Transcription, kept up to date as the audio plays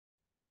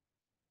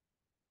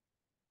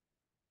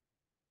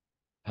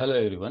Hello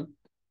everyone.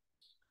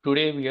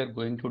 Today we are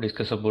going to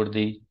discuss about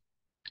the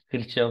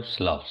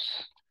Kirchhoff's laws.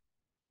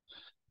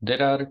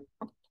 There are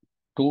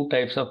two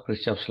types of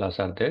Kirchhoff's laws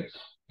are there.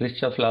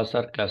 Kirchhoff's laws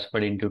are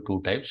classified into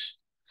two types: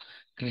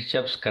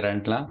 Kirchhoff's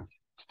current law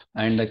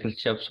and the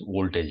Kirchhoff's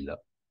voltage law.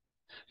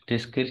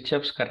 This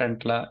Kirchhoff's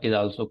current law is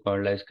also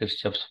called as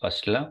Kirchhoff's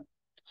first law,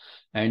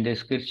 and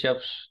this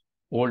Kirchhoff's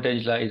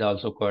voltage law is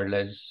also called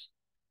as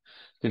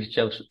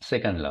Kirchhoff's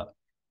second law.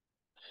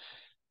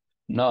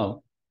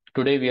 Now,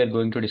 today we are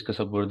going to discuss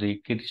about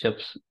the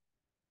Kirchhoff's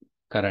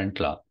current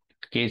law,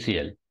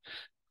 KCL.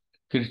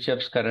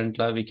 Kirchhoff's current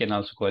law, we can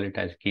also call it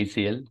as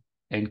KCL,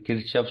 and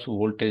Kirchhoff's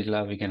voltage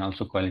law, we can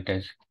also call it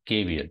as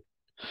KVL.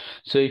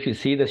 So if you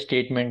see the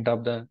statement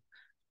of the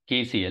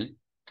KCL,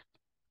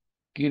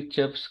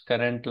 Kirchhoff's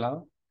current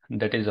law,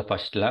 that is the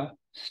first law,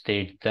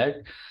 states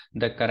that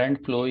the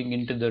current flowing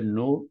into the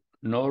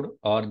node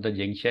or the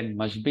junction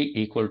must be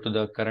equal to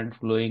the current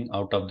flowing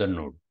out of the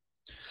node.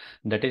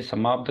 That is,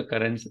 sum of the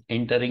currents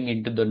entering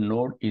into the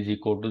node is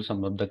equal to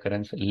sum of the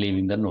currents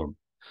leaving the node.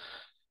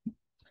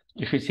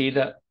 If you see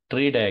the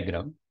tree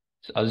diagram,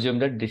 assume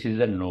that this is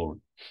the node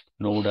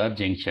or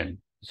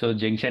junction. So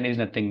junction is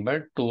nothing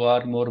but two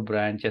or more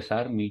branches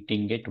are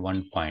meeting at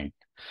one point.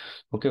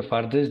 Okay,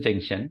 for this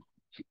junction,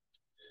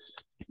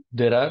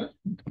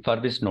 for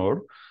this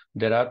node,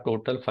 there are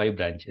total 5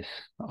 branches.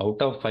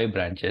 Out of 5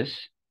 branches,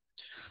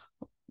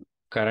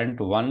 current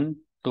 1,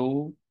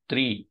 2,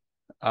 3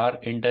 are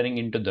entering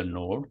into the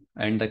node,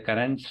 and the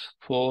currents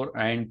 4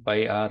 and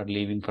 5 are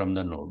leaving from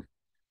the node.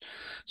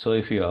 So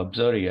if you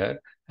observe here,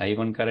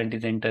 I1 current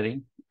is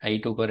entering,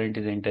 I2 current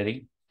is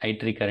entering,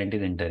 I3 current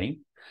is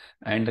entering,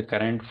 and the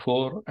current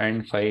 4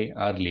 and 5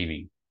 are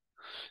leaving.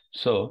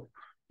 So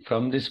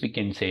from this we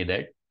can say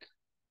that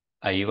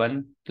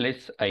I1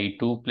 plus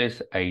I2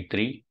 plus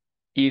I3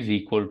 is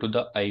equal to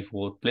the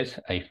I4 plus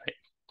I5.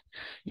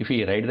 If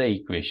we write the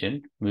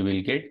equation, we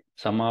will get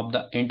sum of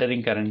the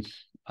entering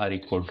currents are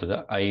equal to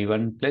the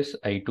I1 plus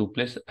I2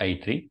 plus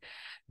I3,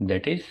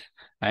 that is,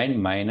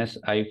 and minus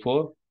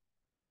I4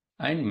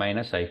 and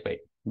minus I5,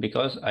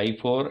 because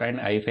I4 and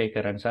I5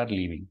 currents are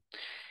leaving.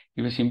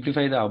 If we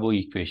simplify the above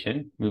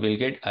equation, we will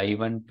get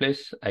I1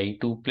 plus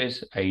I2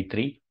 plus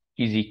I3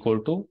 is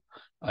equal to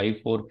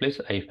I4 plus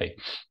I5.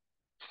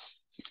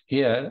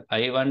 Here,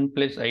 I1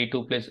 plus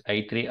I2 plus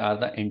I3 are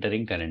the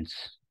entering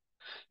currents,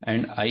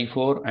 and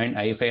I4 and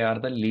I5 are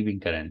the leaving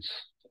currents.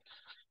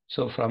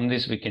 So from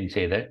this, we can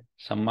say that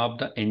sum of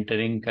the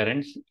entering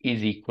currents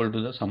is equal to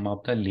the sum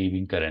of the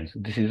leaving currents.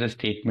 This is the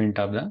statement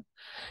of the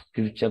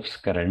Kirchhoff's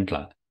current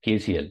law,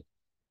 KCL.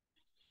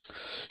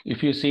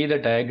 If you see the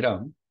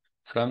diagram,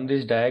 from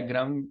this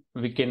diagram,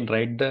 we can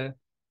write the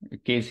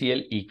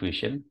KCL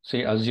equation. So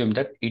assume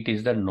that it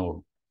is the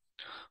node.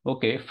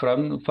 Okay,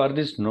 for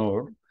this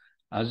node,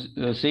 as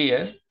you see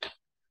here,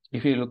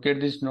 if you look at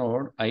this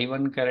node,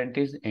 I1 current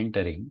is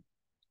entering,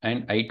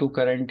 and I2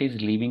 current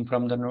is leaving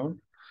from the node,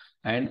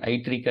 and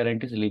I3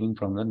 current is leaving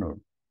from the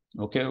node.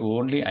 Okay,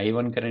 only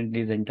I1 current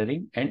is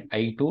entering, and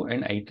I2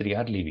 and I3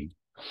 are leaving.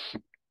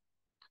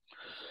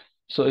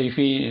 So if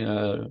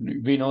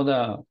we know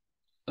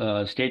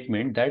the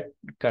statement that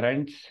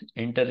currents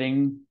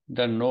entering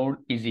the node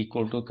is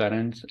equal to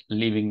currents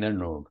leaving the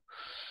node.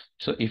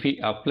 So if we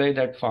apply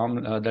that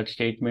that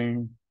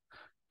statement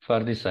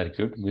for this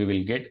circuit, we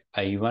will get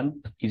I1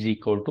 is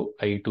equal to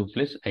I2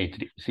 plus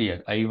I3. See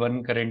here,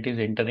 I1 current is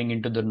entering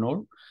into the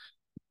node,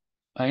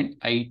 and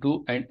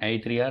I2 and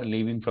I3 are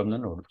leaving from the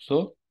node.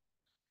 So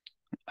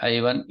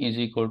I1 is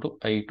equal to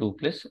I2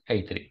 plus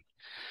I3.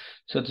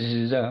 So this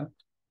is a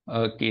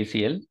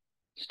KCL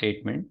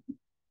statement,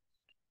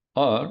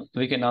 or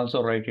we can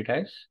also write it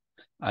as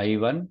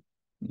I1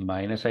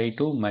 minus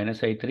I2 minus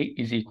I3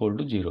 is equal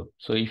to 0.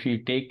 So if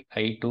we take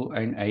I2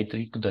 and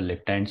I3 to the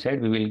left hand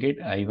side, we will get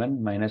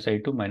I1 minus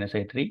I2 minus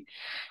I3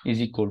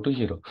 is equal to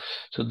 0.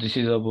 So this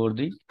is about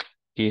the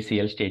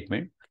KCL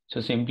statement.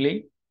 So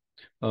simply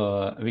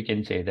we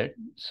can say that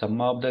sum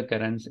of the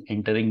currents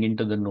entering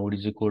into the node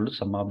is equal to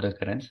sum of the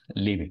currents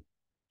leaving.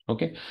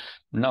 Okay.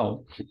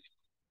 Now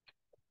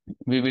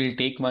we will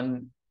take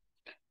one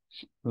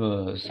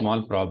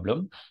small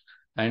problem,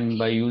 and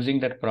by using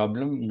that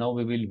problem, now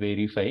we will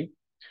verify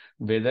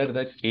whether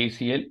the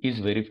KCL is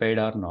verified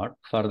or not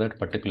for that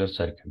particular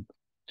circuit.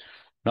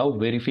 Now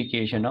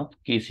verification of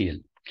KCL.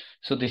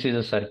 So this is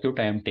a circuit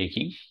I am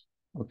taking.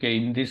 Okay,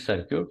 in this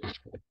circuit,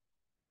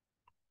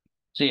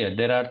 see here,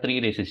 there are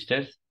 3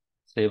 resistors,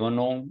 7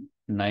 ohm,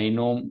 9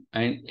 ohm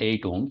and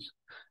 8 ohms,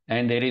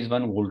 and there is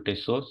one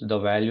voltage source. The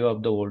value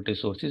of the voltage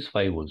source is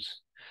 5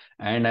 volts,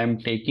 and I am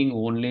taking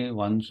only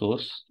one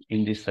source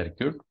in this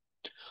circuit.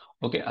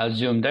 Okay,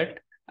 assume that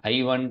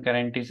I1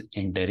 current is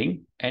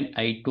entering and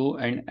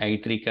I2 and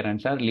I3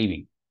 currents are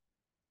leaving.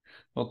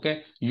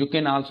 Okay, you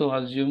can also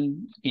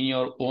assume in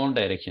your own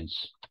directions.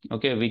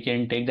 Okay, we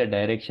can take the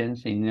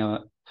directions in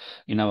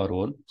our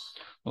own.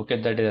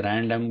 Okay, that is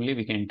randomly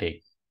we can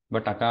take,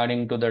 but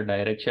according to the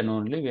direction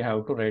only we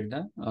have to write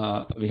the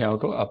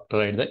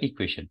write the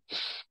equation.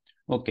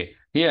 Okay,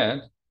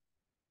 here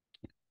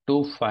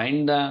to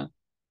find the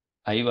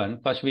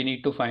I1, first we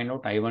need to find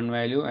out I1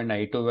 value and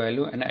I2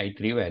 value and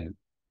I3 value.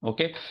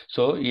 Okay,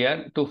 so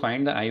here to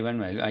find the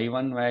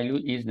I1 value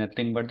is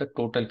nothing but the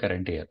total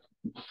current here.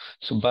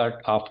 So,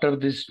 but after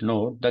this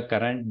node,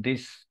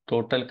 this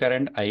total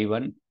current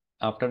I1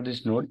 after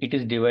this node, it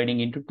is dividing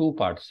into two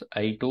parts,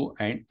 I2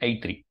 and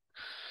I3.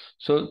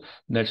 So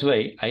that's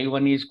why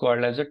I1 is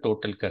called as a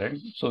total current.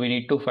 So we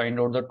need to find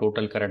out the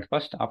total current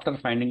first. After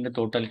finding the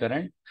total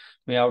current,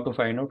 we have to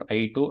find out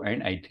I2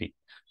 and I3.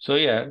 So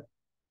here,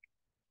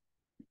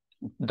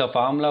 the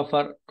formula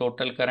for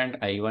total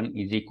current I1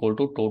 is equal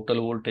to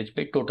total voltage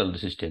by total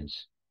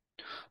resistance.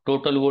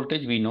 Total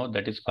voltage we know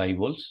that is 5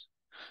 volts.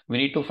 We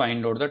need to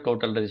find out the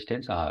total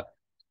resistance R.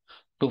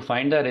 To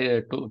find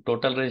the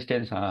total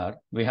resistance R,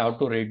 we have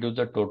to reduce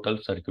the total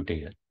circuit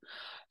area.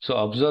 So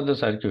observe the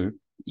circuit,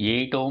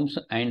 8 ohms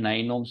and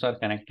 9 ohms are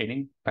connected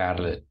in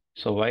parallel.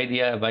 So why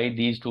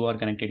these two are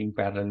connected in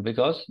parallel?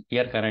 Because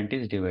here current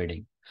is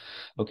dividing.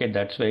 Okay,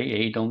 that's why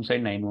 8 ohms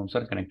and 9 ohms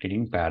are connected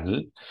in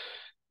parallel.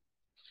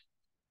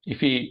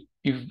 If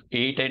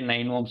 8 and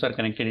 9 ohms are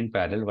connected in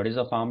parallel, what is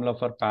the formula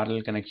for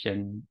parallel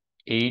connection?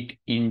 8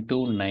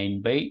 into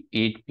 9 by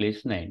 8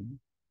 plus 9.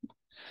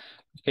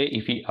 Okay,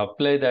 if we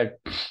apply that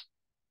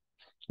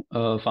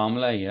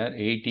formula here,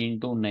 8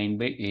 into 9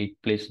 by 8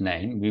 plus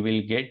 9, we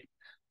will get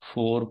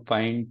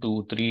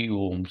 4.23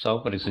 ohms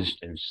of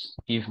resistance.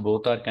 If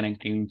both are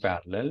connected in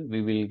parallel,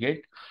 we will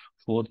get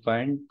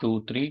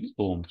 4.23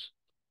 ohms.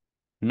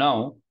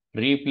 Now,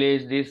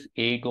 replace this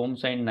 8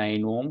 ohms and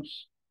 9 ohms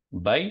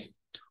by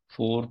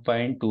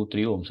 4.23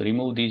 ohms.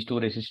 Remove these two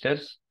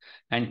resistors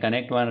and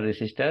connect one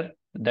resistor.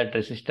 That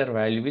resistor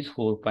value is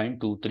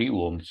 4.23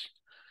 ohms.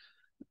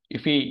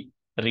 If we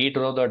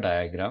redraw the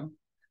diagram,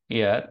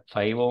 here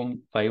 5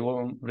 ohm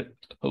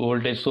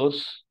voltage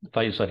source,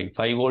 5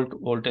 volt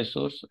voltage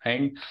source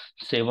and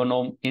 7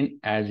 ohm in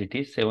as it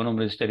is, 7 ohm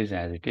resistor is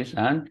as it is,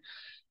 and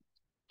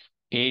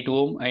 8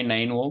 ohm and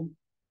 9 ohm.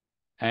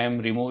 I am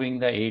removing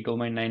the 8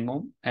 ohm and 9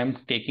 ohm. I am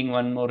taking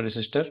one more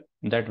resistor.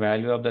 That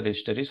value of the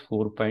resistor is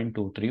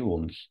 4.23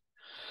 ohms.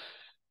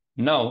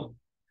 Now,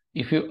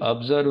 if you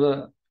observe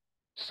the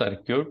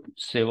circuit,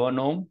 7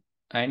 ohm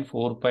and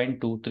 4.23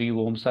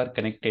 ohms are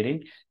connected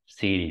in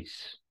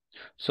series.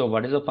 So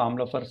what is the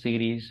formula for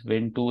series?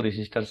 When two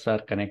resistors are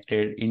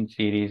connected in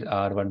series,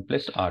 R1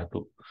 plus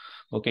R2.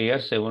 Okay, here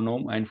 7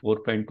 ohm and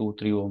 4.23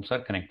 ohms are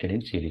connected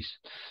in series.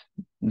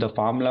 The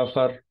formula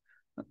for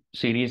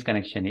series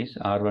connection is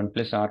R1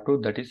 plus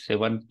R2, that is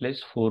 7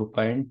 plus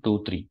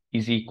 4.23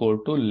 is equal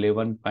to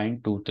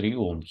 11.23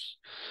 ohms.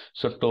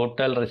 So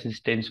total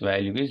resistance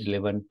value is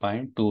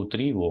 11.23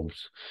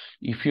 ohms.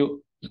 If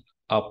you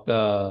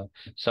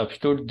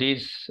substitute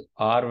this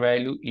R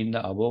value in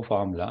the above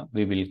formula,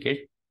 we will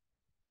get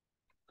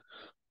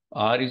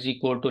R is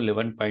equal to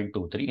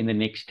 11.23. In the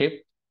next step,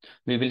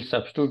 we will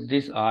substitute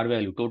this R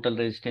value, total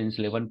resistance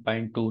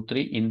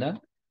 11.23 in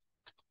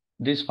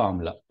this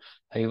formula.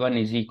 I1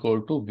 is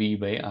equal to V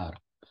by R.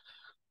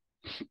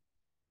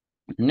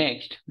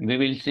 Next, we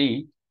will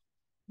see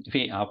if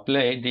we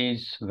apply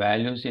these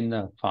values in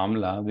the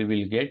formula, we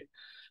will get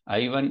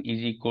I1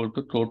 is equal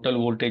to total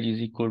voltage is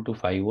equal to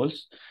 5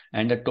 volts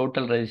and the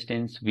total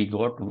resistance we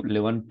got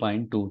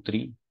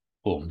 11.23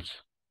 ohms.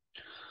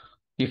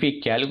 If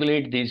we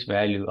calculate this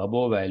value,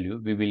 above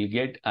value, we will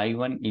get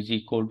I1 is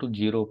equal to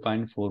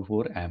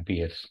 0.44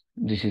 amperes.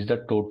 This is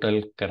the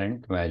total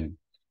current value.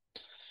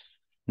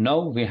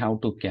 Now we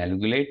have to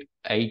calculate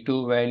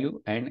I2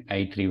 value and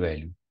I3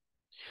 value.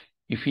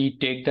 If we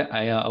take the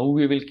how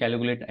we will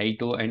calculate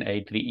I2 and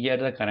I3, here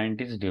the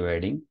current is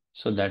dividing.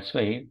 So that's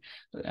why,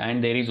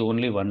 and there is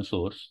only one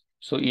source.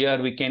 So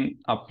here we can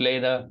apply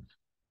the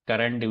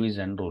current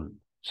division rule.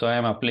 So I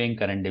am applying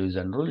current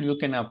division rule. You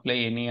can apply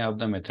any of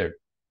the method.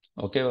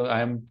 Okay,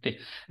 I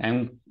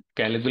am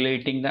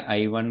calculating the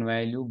I1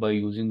 value by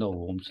using the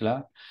Ohm's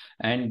law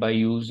and by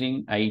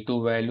using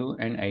I2 value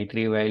and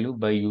I3 value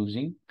by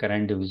using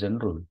current division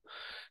rule.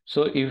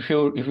 So if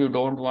you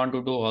don't want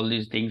to do all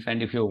these things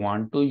and if you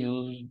want to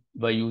use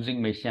by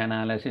using mesh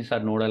analysis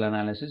or nodal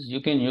analysis,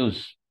 you can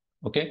use.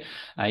 Okay,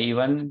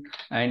 I1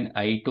 and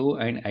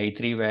I2 and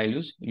I3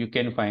 values you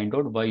can find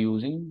out by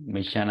using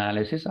mesh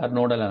analysis or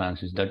nodal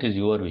analysis. That is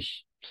your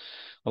wish.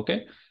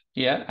 Okay,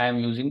 here I am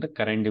using the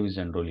current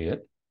division rule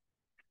here.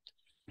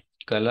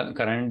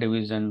 Current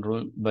division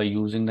rule by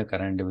using the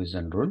current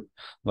division rule.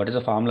 What is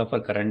the formula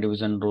for current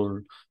division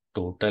rule?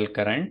 Total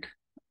current.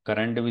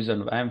 Current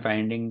division, I am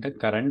finding the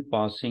current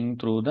passing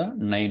through the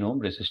 9 ohm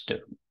resistor.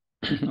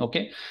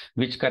 Okay,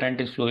 which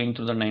current is flowing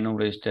through the 9 ohm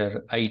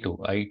resistor? I2.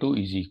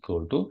 I2 is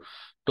equal to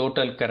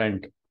total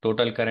current.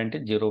 Total current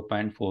is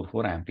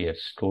 0.44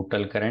 amperes.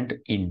 Total current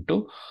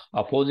into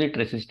opposite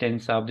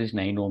resistance of this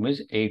 9 ohm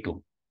is 8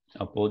 ohm.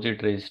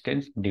 Opposite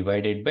resistance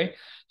divided by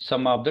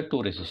sum of the two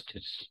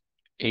resistors.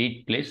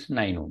 8 plus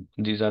 9 ohm.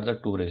 These are the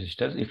two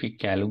resistors. If we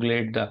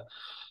calculate the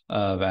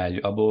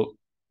value above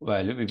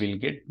value, we will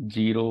get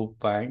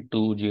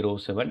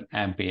 0.207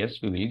 amperes.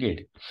 We will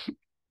get.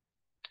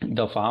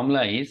 The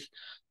formula is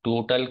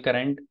total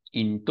current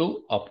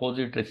into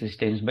opposite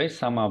resistance by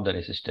sum of the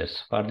resistors.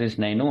 For this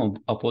 9 ohm,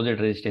 opposite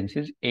resistance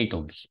is 8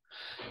 ohms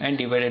and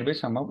divided by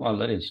sum of all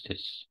the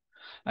resistors.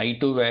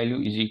 I2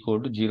 value is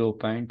equal to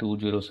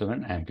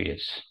 0.207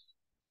 amperes.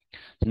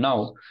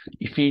 Now,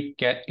 if we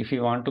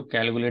want to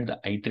calculate the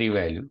I3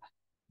 value,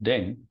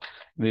 then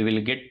we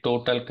will get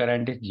total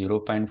current is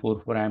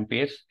 0.44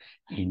 amperes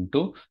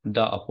into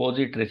the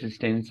opposite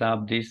resistance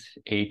of this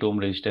 8 ohm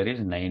resistor is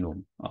 9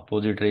 ohm.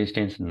 Opposite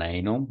resistance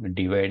 9 ohm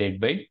divided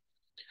by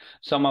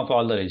sum of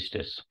all the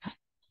resistors.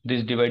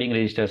 These dividing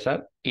resistors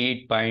are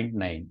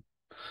 8.9.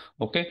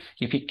 Okay,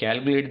 if we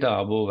calculate the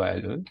above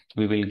value,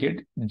 we will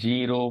get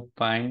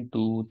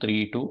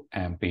 0.232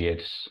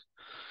 amperes.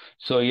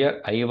 So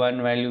here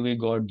I1 value we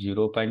got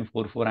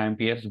 0.44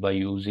 amperes by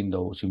using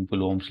the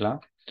simple Ohm's law,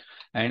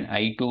 and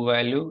I2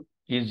 value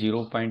is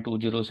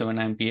 0.207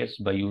 amperes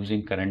by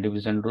using current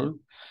division rule,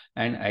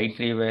 and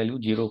I3 value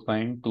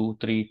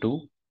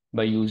 0.232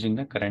 by using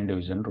the current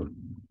division rule.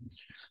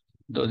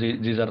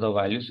 These are the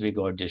values we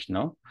got just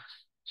now.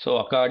 So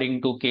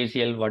according to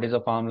KCL, what is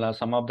the formula?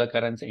 Sum of the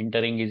currents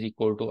entering is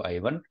equal to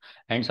I1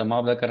 and sum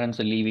of the currents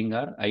leaving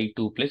are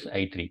I2 plus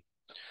I3.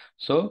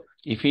 So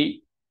if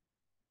we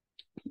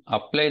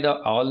apply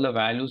all the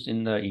values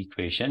in the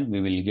equation, we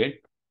will get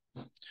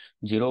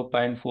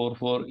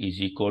 0.44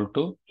 is equal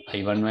to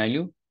I1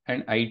 value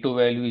and I2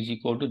 value is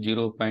equal to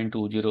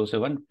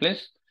 0.207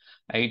 plus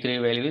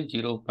I3 value is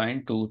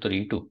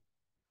 0.232.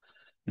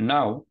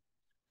 Now,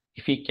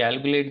 if we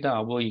calculate the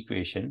above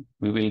equation,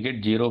 we will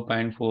get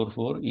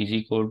 0.44 is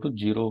equal to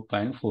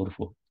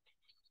 0.44.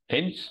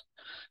 Hence,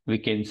 we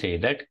can say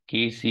that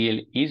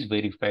KCL is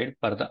verified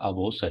for the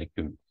above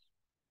circuit.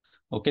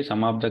 Okay,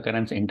 sum of the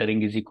currents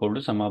entering is equal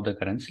to sum of the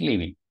currents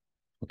leaving.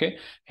 Okay,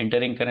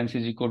 entering currents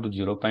is equal to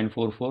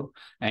 0.44,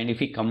 and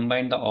if we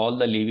combine all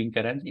the leaving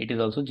currents, it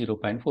is also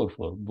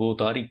 0.44.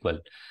 Both are equal.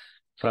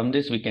 From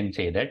this, we can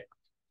say that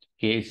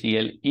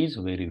KCL is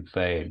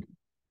verified.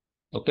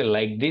 Okay,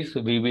 like this,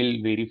 we will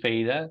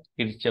verify the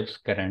Kirchhoff's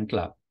current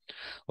law.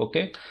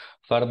 Okay,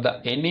 for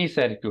any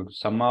circuit,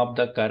 sum of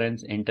the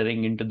currents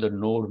entering into the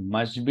node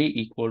must be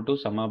equal to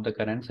sum of the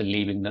currents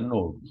leaving the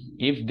node.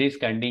 If this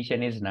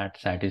condition is not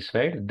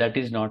satisfied, that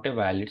is not a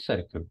valid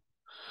circuit.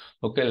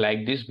 Okay,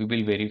 like this, we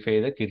will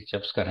verify the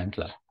Kirchhoff's current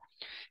law.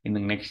 In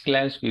the next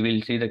class, we will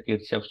see the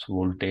Kirchhoff's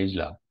voltage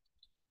law.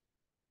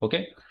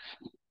 Okay,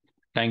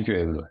 thank you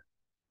everyone.